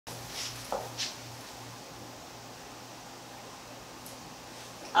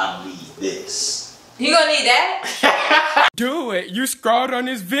I need this. You gonna need that? Do it. You scrolled on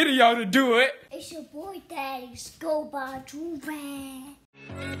this video to do it. It's your boy Daddy's Go by Joovier.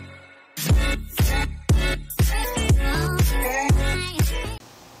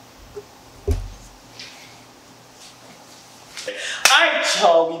 Alright,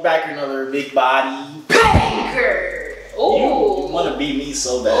 y'all, we back with another big body Banger. Ooh. You wanna beat me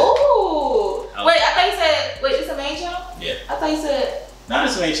so bad. Ooh. Wait, I thought you said, wait, this a main channel? Yeah. I thought you said. Not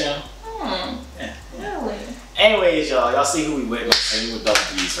this main channel. Yeah. Really? Anyways, y'all see who we with. We with Double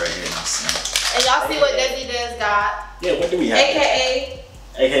D's right here. And y'all see what Desi does got. Yeah, what do we have?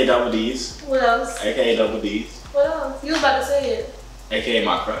 AKA Double D's. What else? AKA Double D's. What else? You was about to say it. AKA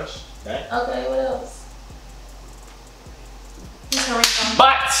my crush. Right? Okay, what else?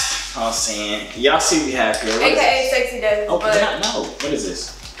 But I'm saying, y'all see what we have here. What AKA Sexy Desi. Oh, no. What is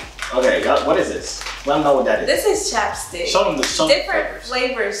this? Okay, what is this? Let them know what that is. This is Chapstick. Show them different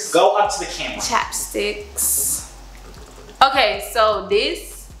flavors. Go up to the camera. Chapsticks. Okay, so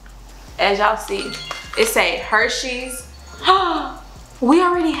this, as y'all see, it say Hershey's. We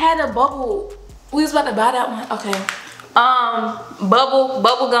already had a bubble. We was about to buy that one. Okay.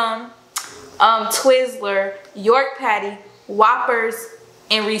 Bubble gum, Twizzler, York Patty, Whoppers,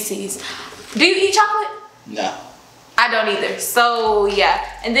 and Reese's. Do you eat chocolate? No. I don't either. So yeah.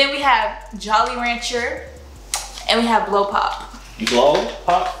 And then we have Jolly Rancher, and we have Blow Pop. Blow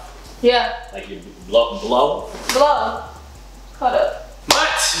Pop? Yeah. Like you blow? Blow. Hold up.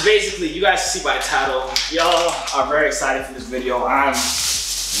 But basically, you guys see by the title, y'all are very excited for this video. I'm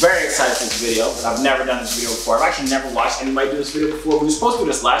very excited for this video. I've never done this video before. I've actually never watched anybody do this video before. We were supposed to do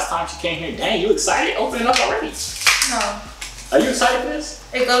this last time she came here. Dang, you excited? Open it up already. No. Are you excited for this?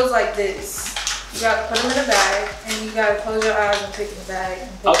 It goes like this. You gotta put them in a bag, and you gotta close your eyes and pick in the bag.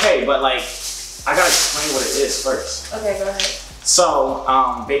 Okay, but like, I gotta explain what it is first. Okay, go ahead. So,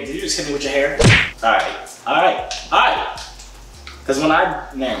 babe, did you just hit me with your hair? Alright. Because when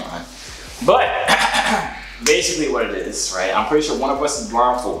never mind. But, basically what it is, right? I'm pretty sure one of us is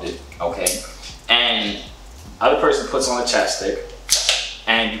blindfolded, okay? And other person puts on a chapstick,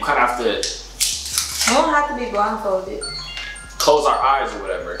 and you kind of have to... You don't have to be blindfolded. Close our eyes or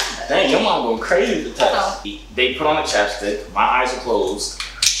whatever. Dang, your mom going crazy with the touch. They put on a chapstick, my eyes are closed,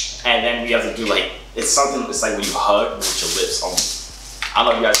 and then we have to do like, it's like when you hug with your lips on. I don't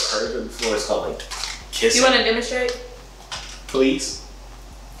know if you guys have heard of it before, it's called like kissing. You want to demonstrate? Please.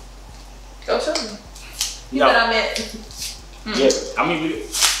 Go show me. You No. said I meant. Yeah, I mean,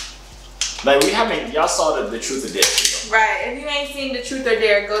 we haven't, y'all saw the Truth or Dare video. Right, if you ain't seen the Truth or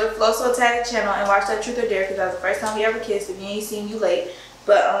Dare, go to Flow So Tag channel and watch that Truth or Dare, because that was the first time we ever kissed. If you ain't seen, you late.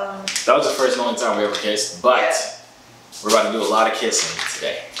 But that was the first and only time we ever kissed, but yeah. We're about to do a lot of kissing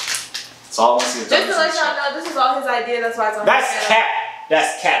today. So all I want to see is just to let y'all know, this is all his idea, that's why it's on That's his cap.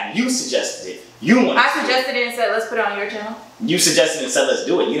 That's cap. You suggested it. I suggested it and said, let's put it on your channel. You suggested and said, let's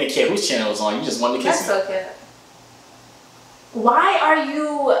do it. You didn't care whose channel it was on. You just wanted to kiss me. That's okay. Why are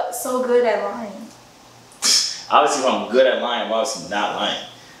you so good at lying? Obviously, when I'm good at lying, I'm obviously not lying.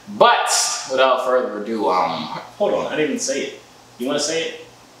 But without further ado, hold on. I didn't even say it. You want to say it?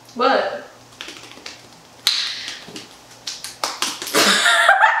 What?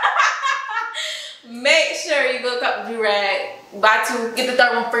 Make sure you go cop the do-rag, buy 2, get the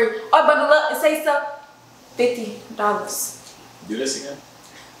 3rd one free, or bundle up and say so. $50. Do this again?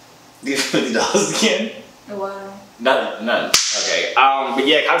 Do $50 again? Wow. Nothing. Okay. But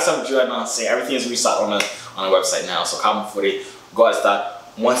yeah, comment something you had not say. Everything is restocked on the website now. So comment before they go out of stock.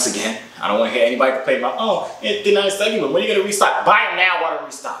 Once again, I don't want to hear anybody complain about, oh, it's not stock anymore. When are you gonna restock? Buy them now while they're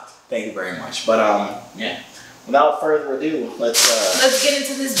restocked. Thank you very much. But yeah. Without further ado, let's get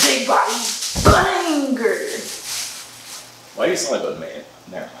into this big body banger. Why do you sound like a man?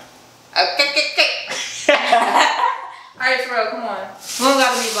 Never mind. Okay. Alright, for real, come on. We don't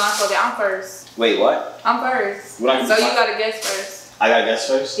gotta be blindfolded. I'm first. Wait, what? I'm first. So you gotta guess first. I gotta guess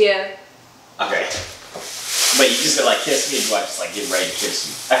first? Yeah. Okay. But you just gotta like kiss me, or do I just like get ready to kiss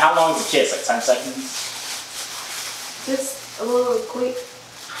you? Like how long is a kiss? Like 10 seconds? Just a little quick.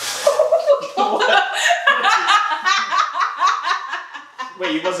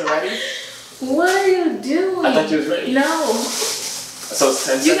 Wait, you wasn't ready? What are you doing? I thought you was ready. No. So it's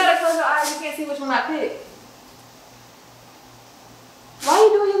 10 seconds? You gotta close your eyes. You can't see which one I picked. Why are you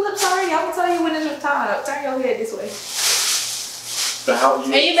doing your lips already? I'm gonna tell you when it's your time. Turn your head this way. But how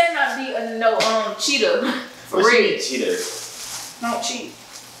you? And you better not be a cheater. For real. Cheater? Don't cheat.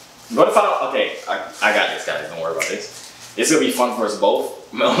 What if I don't? Okay, I got this, guys. Don't worry about this. It's gonna be fun for us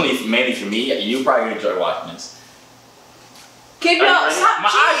both. Mainly for me. You probably gonna enjoy watching this. Keep your stop. My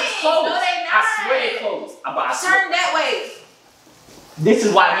eyes is closed. No, they not. I swear they closed. Turn that way. This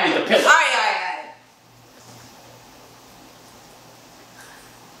is why I needed the pillow. Alright.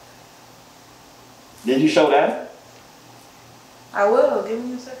 Did you show that? I will. Give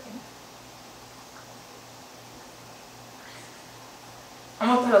me a second. I'm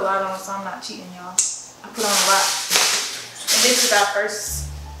gonna put a lot on so I'm not cheating, y'all. I put on a lot. And this is our first.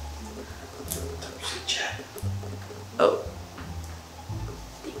 Oh.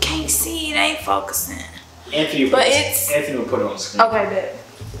 You can't see, it ain't focusing. Anthony will put it on the screen. Okay, bet.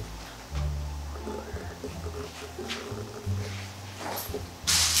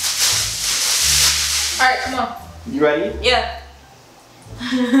 Alright, come on. You ready? Yeah.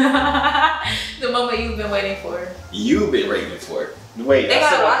 The moment you've been waiting for. You've been waiting for it. Wait, they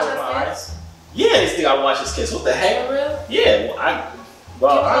gotta watch us kiss? Yeah, they still gotta watch us kiss. What the heck? For real? Yeah, honestly,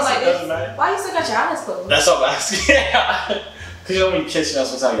 like it doesn't matter. Why you still got your eyes closed? That's all I'm asking. Because you know when you kiss, you're not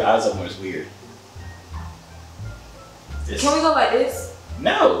supposed to have your eyes open. It's weird. Can we go like this?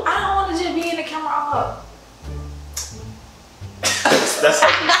 No. I don't want to just be in the camera all. That's how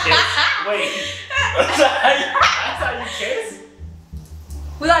you kiss. Wait. That's how you kiss?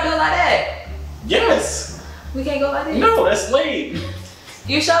 We gotta do it like that. Yes. We can't go like this. No, that's lame.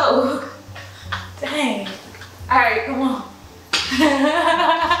 You show. Dang. Alright, come on.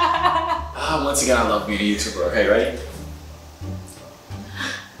 Once again, I love being a YouTuber. Okay, ready?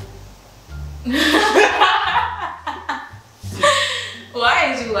 Why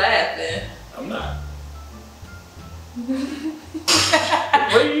ain't you laughing? I'm not.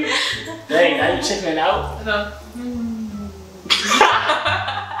 What are you? Dang, now you checking it out? No.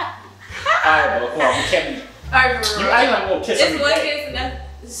 Alright, bro, come on, we can't be. Alright, for real. You act like we'll kiss It's every one day. kiss and that's.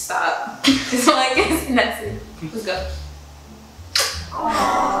 Stop. It's one kiss and that's it. Let's go.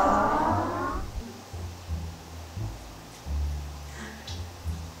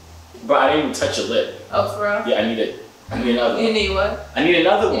 Bro, I didn't even touch your lip. Oh, for real? Yeah, I need it. I need another one. You need what? I need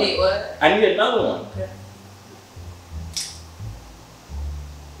another one. You need what? I need another one. Okay.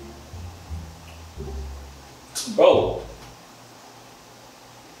 Bro.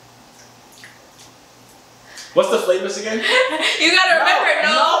 What's the flavors again? You gotta remember,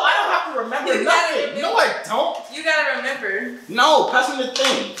 no. No, I don't have to remember You gotta nothing. remember. No, I don't. You gotta remember. No, pass me the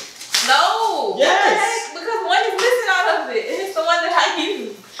thing. No. Yes. What the heck? Because one is missing out of it. It's the one that I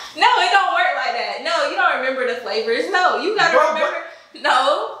use. No, it don't work like that. No, you don't remember the flavors. No, you gotta remember.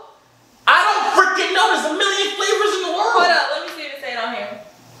 No. I don't freaking know. There's a million flavors in the world. Hold up. Let me see if it say it on here.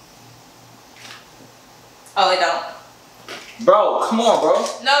 Oh, it don't. Bro, come on, bro.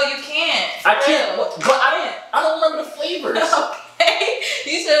 No, you can't. I can't. But I don't remember the flavors. Okay.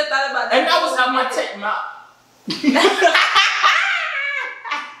 You should have thought about that. And that was out my taste.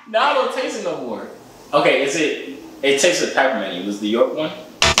 Now I don't taste it no more. Okay, it tastes like peppermint. It was the York one? No.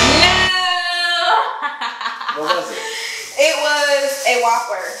 What was it? It was a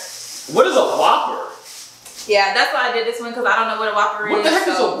Whopper. What is a Whopper? Yeah, that's why I did this one because I don't know what a Whopper is. What the heck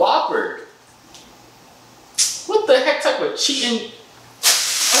is a Whopper? What the heck type of cheating?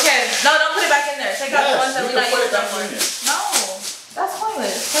 Okay, no, don't put it back in there. Take out the ones that we not using no more. No, that's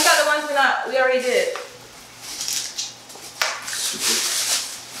pointless. Take out the ones we already did.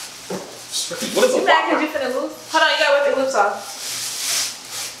 What is a You mad Whopper? because you finna lose? Hold on, you gotta wipe your lips off.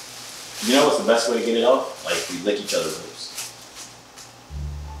 You know what's the best way to get it off? Like we lick each other's lips.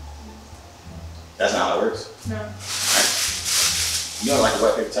 That's not how it works. No. Right. You don't like a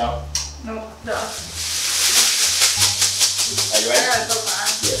wet paper towel? No, no. Are you ready? I gotta go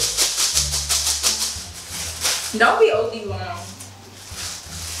fine. Yeah. Don't be OD long.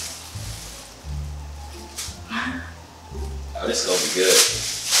 Oh, this is gonna be good.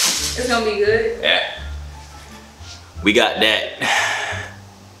 It's gonna be good. Yeah. We got that.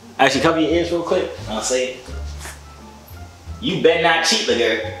 Actually, cover your ears real quick. I'll say it. You better not cheat, little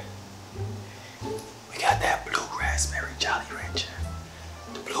girl. We got that blue raspberry Jolly Rancher.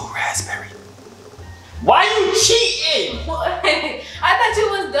 The blue raspberry. Why you cheating? What? I thought you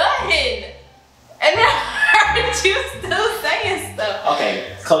was done. And then I heard you still saying stuff.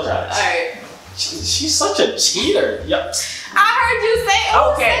 Okay, close your eyes. Alright. She's such a cheater. Yep. I heard you say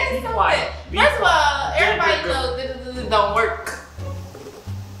Okay, be quiet. Be First of all, quiet. everybody knows this don't work.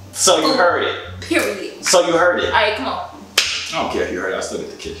 So you heard it. Period. So you heard it. Alright, come on. I don't care if you heard it. I still get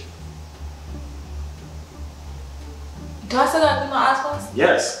the kiss. Do I still gotta keep my eyes closed?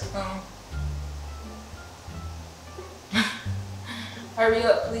 Yes. Hurry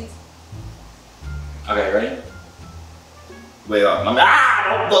up, please. Okay, ready? Wait up. Don't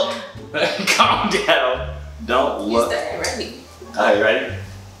look. Calm down. Don't You look. stay ready. Alright, ready?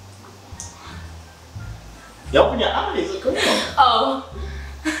 You open your eyes. Come on. Oh.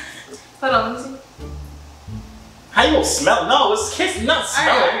 Hold on, let me see. How How you gonna smell? No, it's kiss, not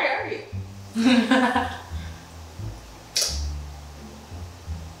smelling. Alright.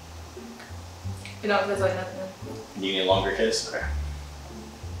 You don't taste like nothing. You need a longer kiss? Okay.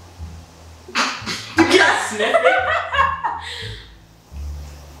 You can't sniff it?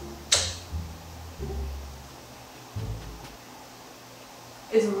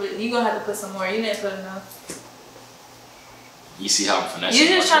 It's really, you gonna have to put some more. You didn't put enough. You see how I'm finessing? You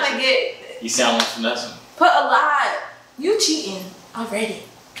just trying to get. You see how I'm finessing? Put a lot. You cheating already.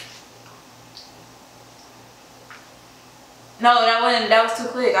 No, that was too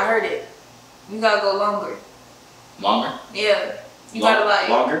quick. I heard it. You gotta go longer. Longer? Yeah. You gotta like.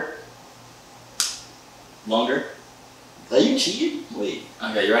 Longer? Are you cheating? Wait.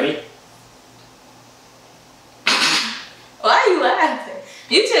 Okay, you ready? Why are you laughing?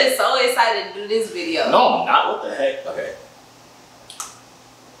 You just so excited to do this video. No, I'm not. What the heck? Okay.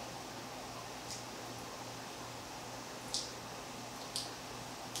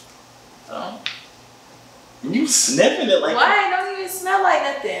 You sniffing it like. Why? It don't even smell like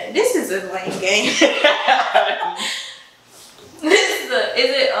nothing. This is a lame game. This is a.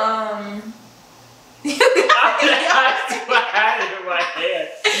 Is it You got I had it in my hand.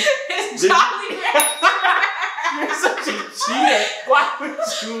 It's Jolly Rancher. You're such a cheater. Why would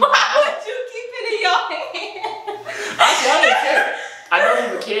you keep it in your hand? Actually, I don't care. I don't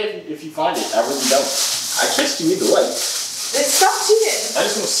even care if you find it. I really don't. I kissed you either way. Then stop cheating. I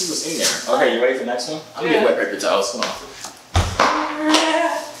just want to see what's in there. Okay, you ready for the next one? I'm gonna get wet paper towels. Hold on.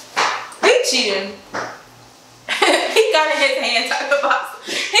 He cheating. He got in his hand talking about.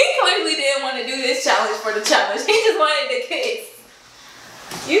 He clearly didn't want to do this challenge for the challenge. He just wanted to kiss.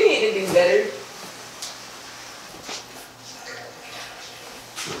 You need to do better.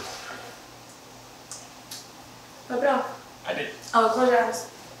 Wipe it off. I did. Oh, close your eyes.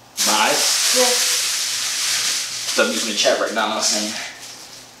 My eyes? Yeah. W's in the chat right now, I'm not saying.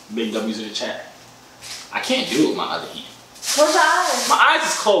 Big W's in the chat. I can't do it with my other hand. Close your eyes. My eyes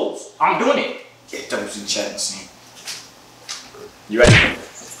is closed. I'm doing it. Yeah, W's in the chat, I'm saying. You ready?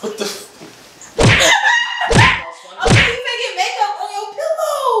 What the Oh, you making makeup on your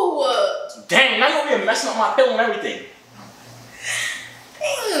pillow. Dang, now you're gonna be messing up my pillow and everything.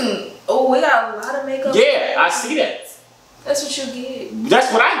 Dang. Oh, we got a lot of makeup. Yeah, I see that. That's what you get. That's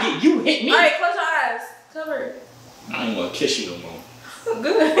what I get. You hit me. Alright, close your eyes. Cover it. I don't want to kiss you no more.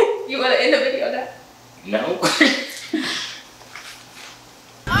 Good. You want to end the video now? No.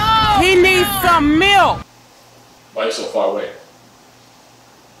 He needs some milk. Why are you so far away?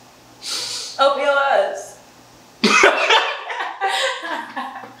 Open your eyes.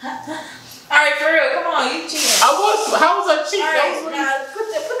 Alright, for real. Come on, you cheating. How was I cheating? Alright, now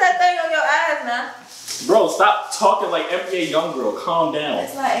put that thing on your eyes now. Bro, stop talking like NBA young girl. Calm down.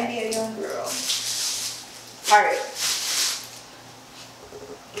 That's not NBA young girl. Alright.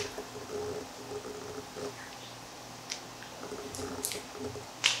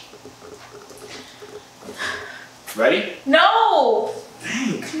 Ready? No!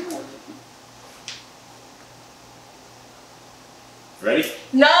 Dang. Ready?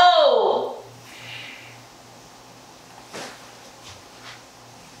 No!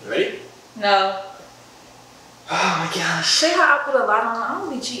 Ready? No. Oh my gosh. See how I put a lot on? I don't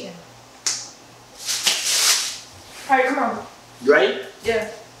be cheating. Alright, come on. You ready? Yeah.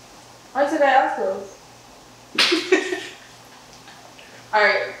 Why you that eyes closed?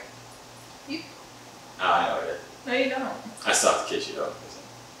 Alright. Oh, I know it. No, you don't. I still have to kiss you though.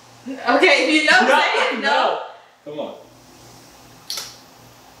 Okay, if you know, say it. No. Come on.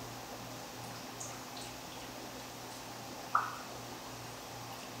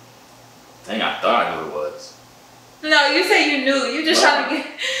 Dang, I thought I knew it was. No, you say you knew. You just trying to get.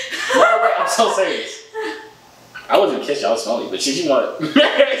 Wait, I'm so serious. I wasn't kiss you, I was smelling you, but since you want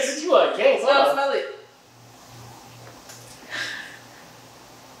since you want to kiss, No, smell it.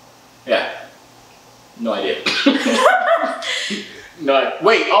 Yeah. No idea. No.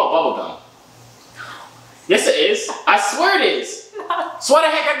 Wait. Oh, bubblegum. Yes, it is. I swear it is. No. So why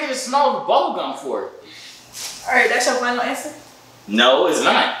the heck I get a smell of bubblegum for? All right, that's your final answer. No, it's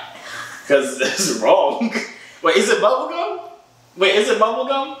not. Because that's wrong. Wait, is it bubblegum? Wait, is it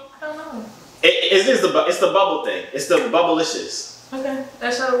bubblegum? I don't know. It's the bubble thing. It's the bubblicious. Okay,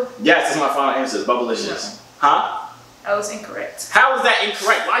 that's your. Yes, that's my final answer. It's bubblicious. No. Huh? That was incorrect. How is that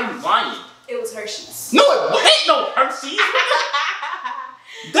incorrect? Why are you lying? It was Hershey's. No, it ain't no Hershey's.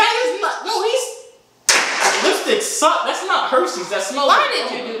 That is not. No, lipstick suck. That's not Hershey's. That smells. Why like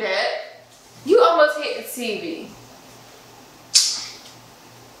did you do that? You almost hit the TV.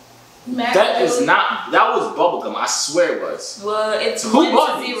 That is not. That was bubblegum. I swear it was. Well, it's Who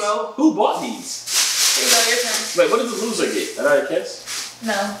bought these? zero. Who bought these? Here you go, your turn. Wait, what does the loser get? Another kiss?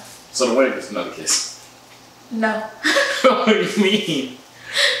 No. So the winner gets another kiss. No. What do you mean?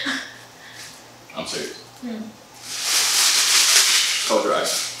 I'm serious. Close your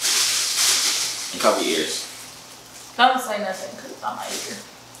eyes. And cover your ears. Don't say nothing because it's on my ear.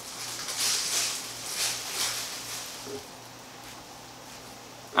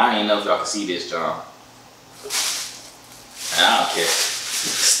 I ain't know if y'all can see this, John. I don't care.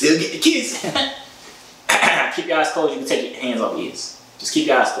 Still get the kiss. Keep your eyes closed. You can take your hands off your ears. Just keep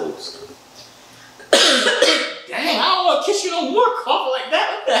your eyes closed. Dang, I don't want to kiss you no more. Coughing like that.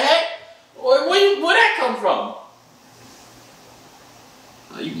 What the heck? Where that come from?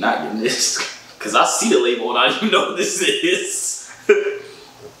 Are you not getting this? Because I see the label and I don't even know what this is.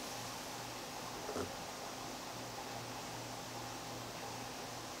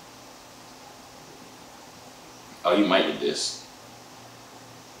 Oh, you might get this.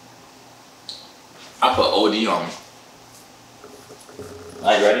 I put OD on me.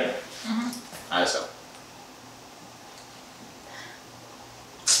 Are you ready? Alright, so.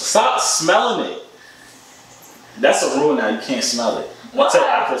 Stop smelling it. That's a rule now. You can't smell it. What?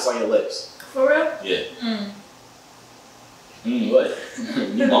 After it's on your lips. For real? Yeah. What?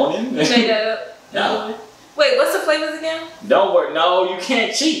 You moaning? Made that up. No. Wait, what's the flavors again? Don't worry. No, you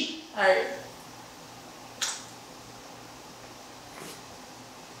can't cheat. Alright.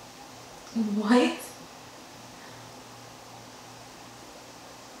 What?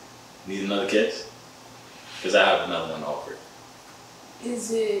 Need another kiss? Because I have another one offered.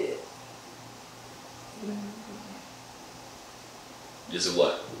 Is it? Is it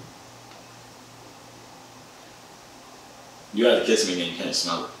what? You have to kiss me and you can't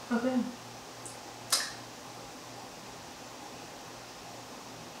smell it. Okay.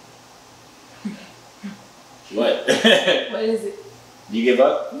 What? What is it? You give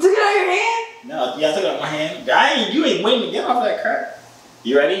up? Took it out of your hand? No, yeah, I took it out of my hand. You ain't waiting to get off that crap.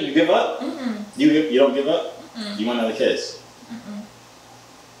 You ready? You give up? You don't give up? You want another kiss?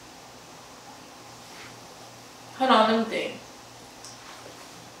 Hold on, let me think.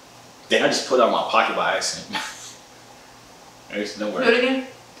 Dang, I just put it on my pocket by accident. There's no Do it worry. again?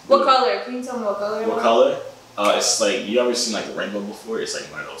 What color? Can you tell me what color? What color? It's like, you ever seen like the rainbow before? It's like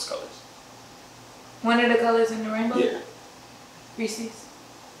one of those colors. One of the colors in the rainbow? Yeah. Reese's.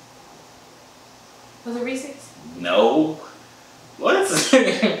 Was it Reese's? No. What? What is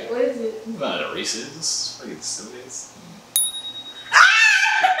it? It's not a Reese's. It's fucking stupid.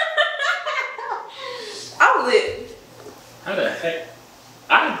 I'm lit. How the heck?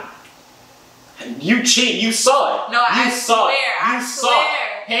 You cheat. You saw it. No, I saw swear. it. You I saw swear. it.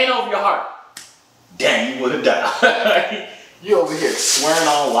 Hand over your heart. Dang, you would have died. You over here swearing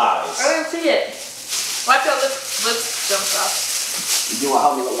on lies. I didn't see it. Wipe your lips jump off. You want to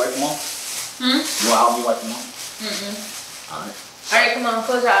help me wipe them off? You want to help me wipe them off? Alright. Alright, come on,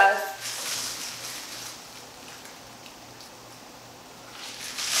 close your eyes.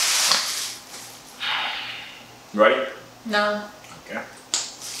 You ready? No. Okay.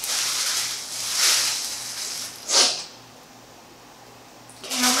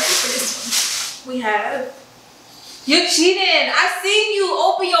 Okay, I'm ready for this one. We have. You're cheating. I seen you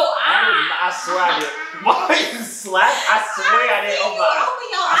open your eyes. I swear I did. Why you slap? I swear I didn't open my eyes. Open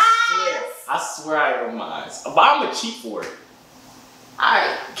your eyes. I swear I opened my eyes. But I'm a cheat for it.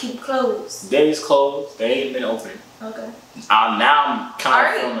 Alright, keep closed. Days closed. They ain't been open. Okay. Now I'm kind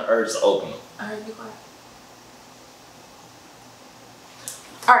of feeling the urge to open them. Alright, be quiet.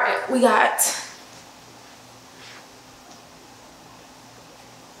 Alright, we got.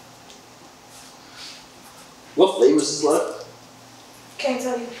 What flavors is left? Can't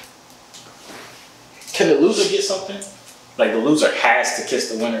tell you. Can the loser get something? Like the loser has to kiss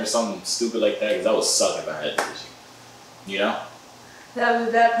the winner or something stupid like that? Because that would suck if I had to kiss you. You know? That would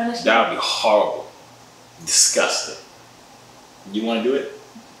be bad punishment. That would be horrible. Disgusting. You want to do it?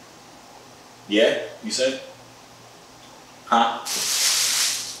 Yeah? You said? Huh?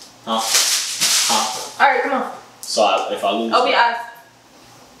 Huh? Alright, come on. So if I lose... Open your eyes.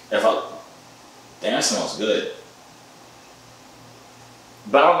 Damn, that smells good.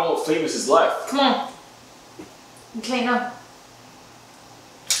 But I don't know what flavors is left. Come on. You can't know.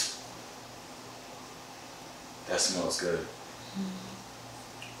 That smells good.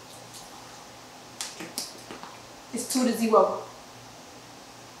 It's 2-0.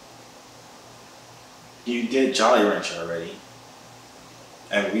 You did Jolly Rancher already.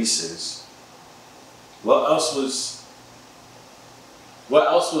 And Reese's. What else was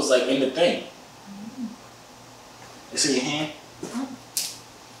like in the thing? It's in your hand?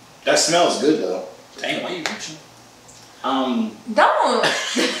 That smells good though. Dang, why are you reaching? Don't.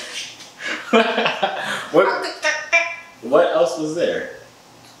 was there?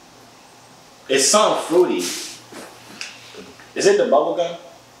 It's something fruity. Is it the bubble gum?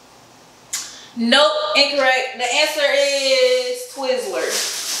 Nope, incorrect. The answer is Twizzler.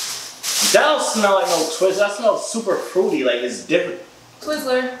 That don't smell like no Twizzler. That smells super fruity. Like it's different.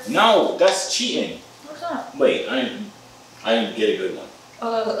 Twizzler. No, that's cheating. What's that? Wait, I didn't get a good one.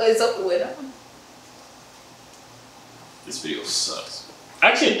 It's over with. This video sucks.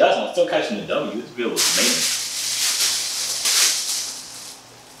 Actually, it doesn't. I'm still catching the W. This video was amazing.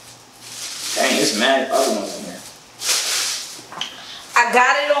 Dang, there's mad other ones in here. I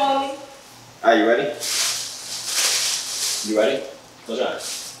got it on me. Are you ready? You ready? Close your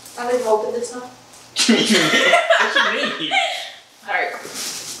eyes. I didn't open this time. What you mean? Alright.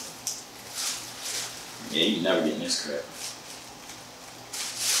 Yeah, you never getting this correct.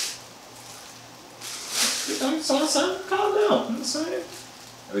 Calm down. I'm sorry.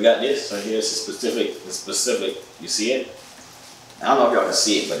 We got this right here. It's specific. It's specific. You see it? I don't know if y'all can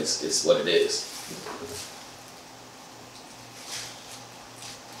see it, but it's what it is.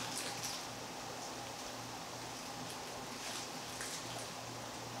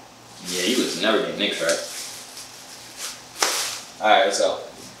 Yeah, you was never getting Nick's right. Alright, let's go.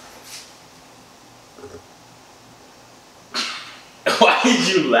 Why did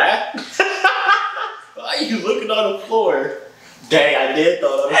you laugh? Why are you looking on the floor? Dang, I did throw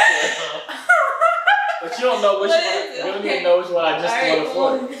it on the floor. But you don't know which one. You don't even know which one I just threw on the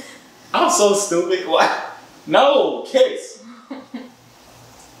floor. I'm so stupid. Why? No, kiss.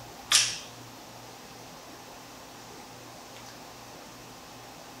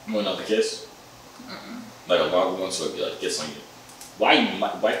 You want another kiss? Like a longer one, so it'd be like kiss on you. Why are you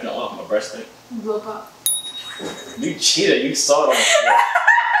wiping it off my breastplate? Blow pop. You cheated. You saw it on the floor.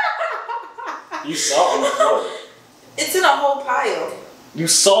 You saw it on the floor. It's in a whole pile. You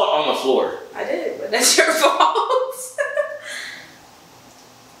saw it on the floor. I did, but that's your fault.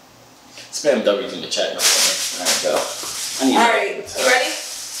 Spam W's in the chat. Alright, go. Alright, you ready?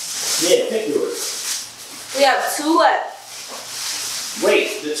 Yeah, pick yours. We have 2 left.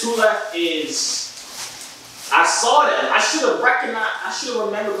 Wait, the 2 left is. I saw them. I should have recognized. I should have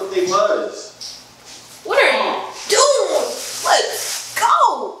remembered what they was. What are you doing? Let's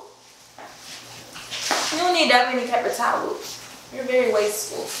go. You don't need that many paper towels. You're very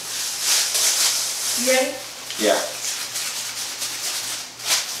wasteful. You ready? Yeah.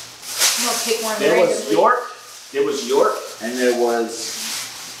 I'm gonna pick one. There was York. There was York, and there was.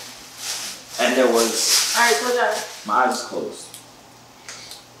 Alright, close your eyes. My eyes closed.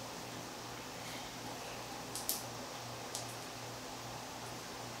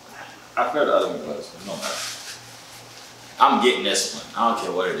 I forgot the other one was, but no matter. I'm getting this one. I don't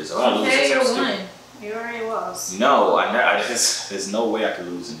care what it is. Okay, you're one. You already lost. No, there's no way I could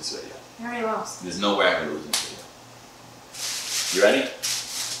lose in this video. You already lost. There's no way I could lose in this video. You ready?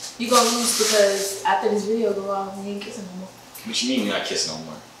 You gonna lose because after this video go off, you ain't kissing no more. What you mean you're not kissing no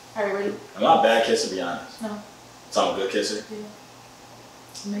more? Alright, ready? I'm not a bad kisser, to be honest. No. So I'm a good kisser? Yeah.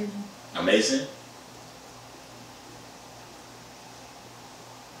 It's amazing. Amazing?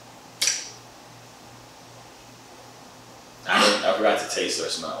 I forgot to taste or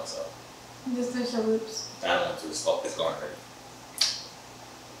smell, so. Just touch your lips. I don't want to. It's gone already.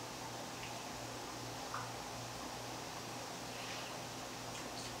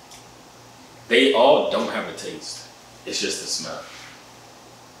 They all don't have a taste. It's just the smell.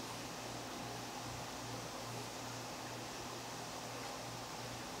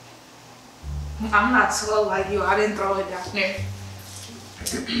 I'm not slow like you. I didn't throw it down there.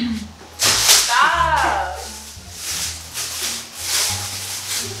 Stop.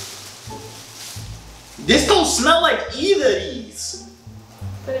 This don't smell like either of these.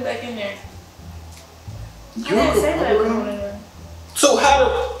 Put it back in there. You I didn't say that was one of them. So how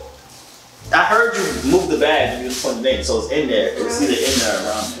do... I heard you move the bag and you just put it in, so it's in there. It's either in there or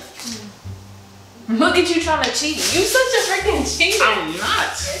around there. Look at you trying to cheat. You such a freaking cheater. I'm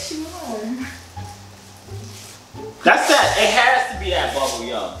not. Yes, you are. That's that. It has to be that bubble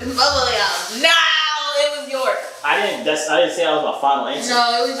yum. It's bubble yum. No, it was yours. I didn't say that was my final answer.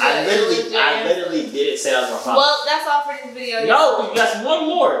 No, it was yours. I literally didn't say that was my final. Well, that's all for this video. No, that's one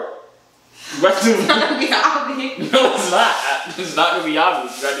more. You got to do. It's not gonna be obvious. No, it's not. It's not gonna be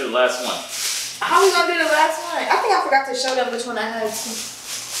obvious. You gotta do the last one. How are we gonna do the last one? I think I forgot to show them which one I had.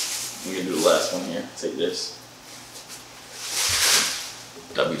 I'm gonna do the last one here. Take this.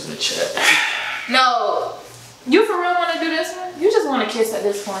 W's in the chat. No. You for real want to do this one? You just want to kiss at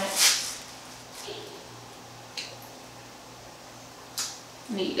this point.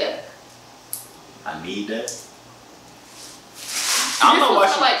 Need that. I need that. I don't know why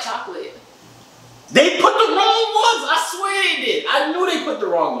she like chocolate. They put the wrong ones. I swear they did. I knew they put the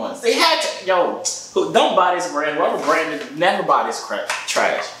wrong ones. They had to. Yo, don't buy this brand. Whatever brand, never buy this crap.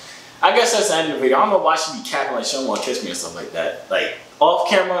 Trash. I guess that's the end of the video. I don't know why she be capping like she don't want to kiss me or stuff like that. Like off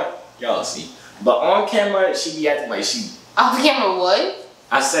camera, y'all see. But on camera, she be acting like she. Off camera what?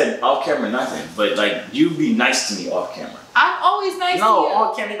 I said off camera nothing. But like you be nice to me off camera. I'm always nice to you. No,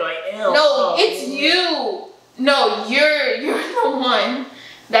 on camera you like ew. No, it's you. No, you're the one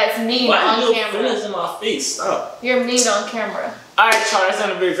that's mean on camera. Why in my face? Stop. You're mean on camera. Alright, y'all, that's the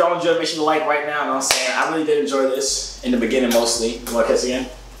end of the video. If y'all enjoyed, make sure to like right now. You know what I'm saying? I really did enjoy this in the beginning mostly. You want to kiss again?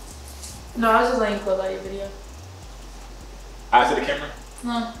 No, I was just letting you close out your video. After the camera?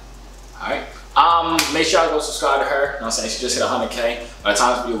 No. Alright. Make sure y'all go subscribe to her. You know what I'm saying? She just hit 100K. By the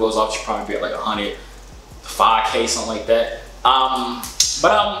time this video goes off, she'll probably be at like 105K, something like that.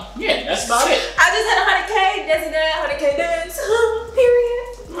 Yeah, that's about it. I just had 100K, Desi dance, 100K dance.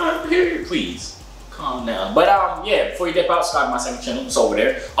 Period. Period, please. Calm down. But yeah, before you dip out, subscribe to my second channel. It's over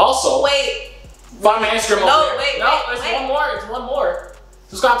there. Also, wait. Find my Instagram over there. No, there's one more. There's one more.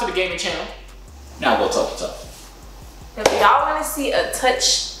 Subscribe to the gaming channel. Now go talk. If y'all want to see a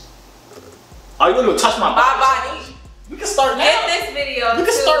touch. Are you gonna touch my body? We can start now. Get this video. We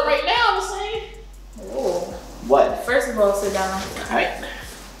can start right now. I'm saying. Ooh. What? First of all, sit down. Alright.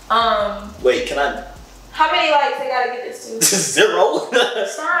 Wait, can I? How many likes I gotta get this to? 0.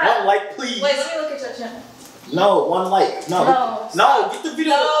 Stop. 1 like, please. Wait, let me look at your channel. No, 1 like. No, get the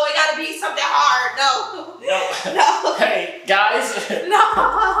video. No, it gotta be something hard. No. No. Hey, guys. No.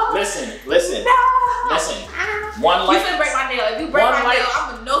 Listen. No. Listen. 1 like. You finna break my nail. If you break my nail,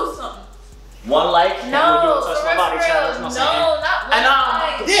 I'm gonna know something. 1 like. No. Touch my body challenge. No, not 1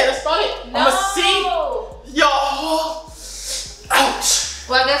 like. Yeah, that's about it. No. I'ma see. Yo. Ouch.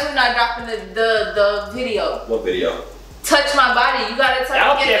 Well, I guess we're not dropping the video. What video? Touch my body. You gotta touch. I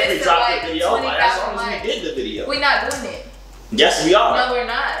don't care if we drop like the video. As long as likes. we did the video. We're not doing it. Yes, we are. No, we're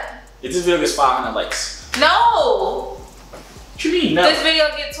not. If this video gets 500 likes. No. What you mean no? This video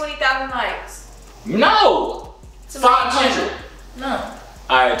get 20,000 likes. No. 500. No.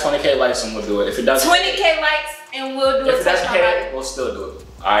 Alright, 20K likes and we'll do it. If it doesn't 20K likes and we'll do if a touch my body. we'll still do it.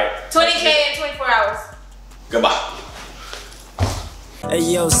 Alright. 20K in 24 hours. Goodbye. Hey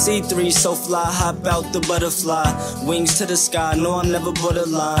yo, C3 so fly, hop out the butterfly. Wings to the sky, no I'm never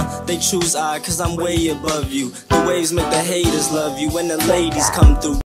borderline. They choose I, cause I'm way above you. The waves make the haters love you when the ladies come through.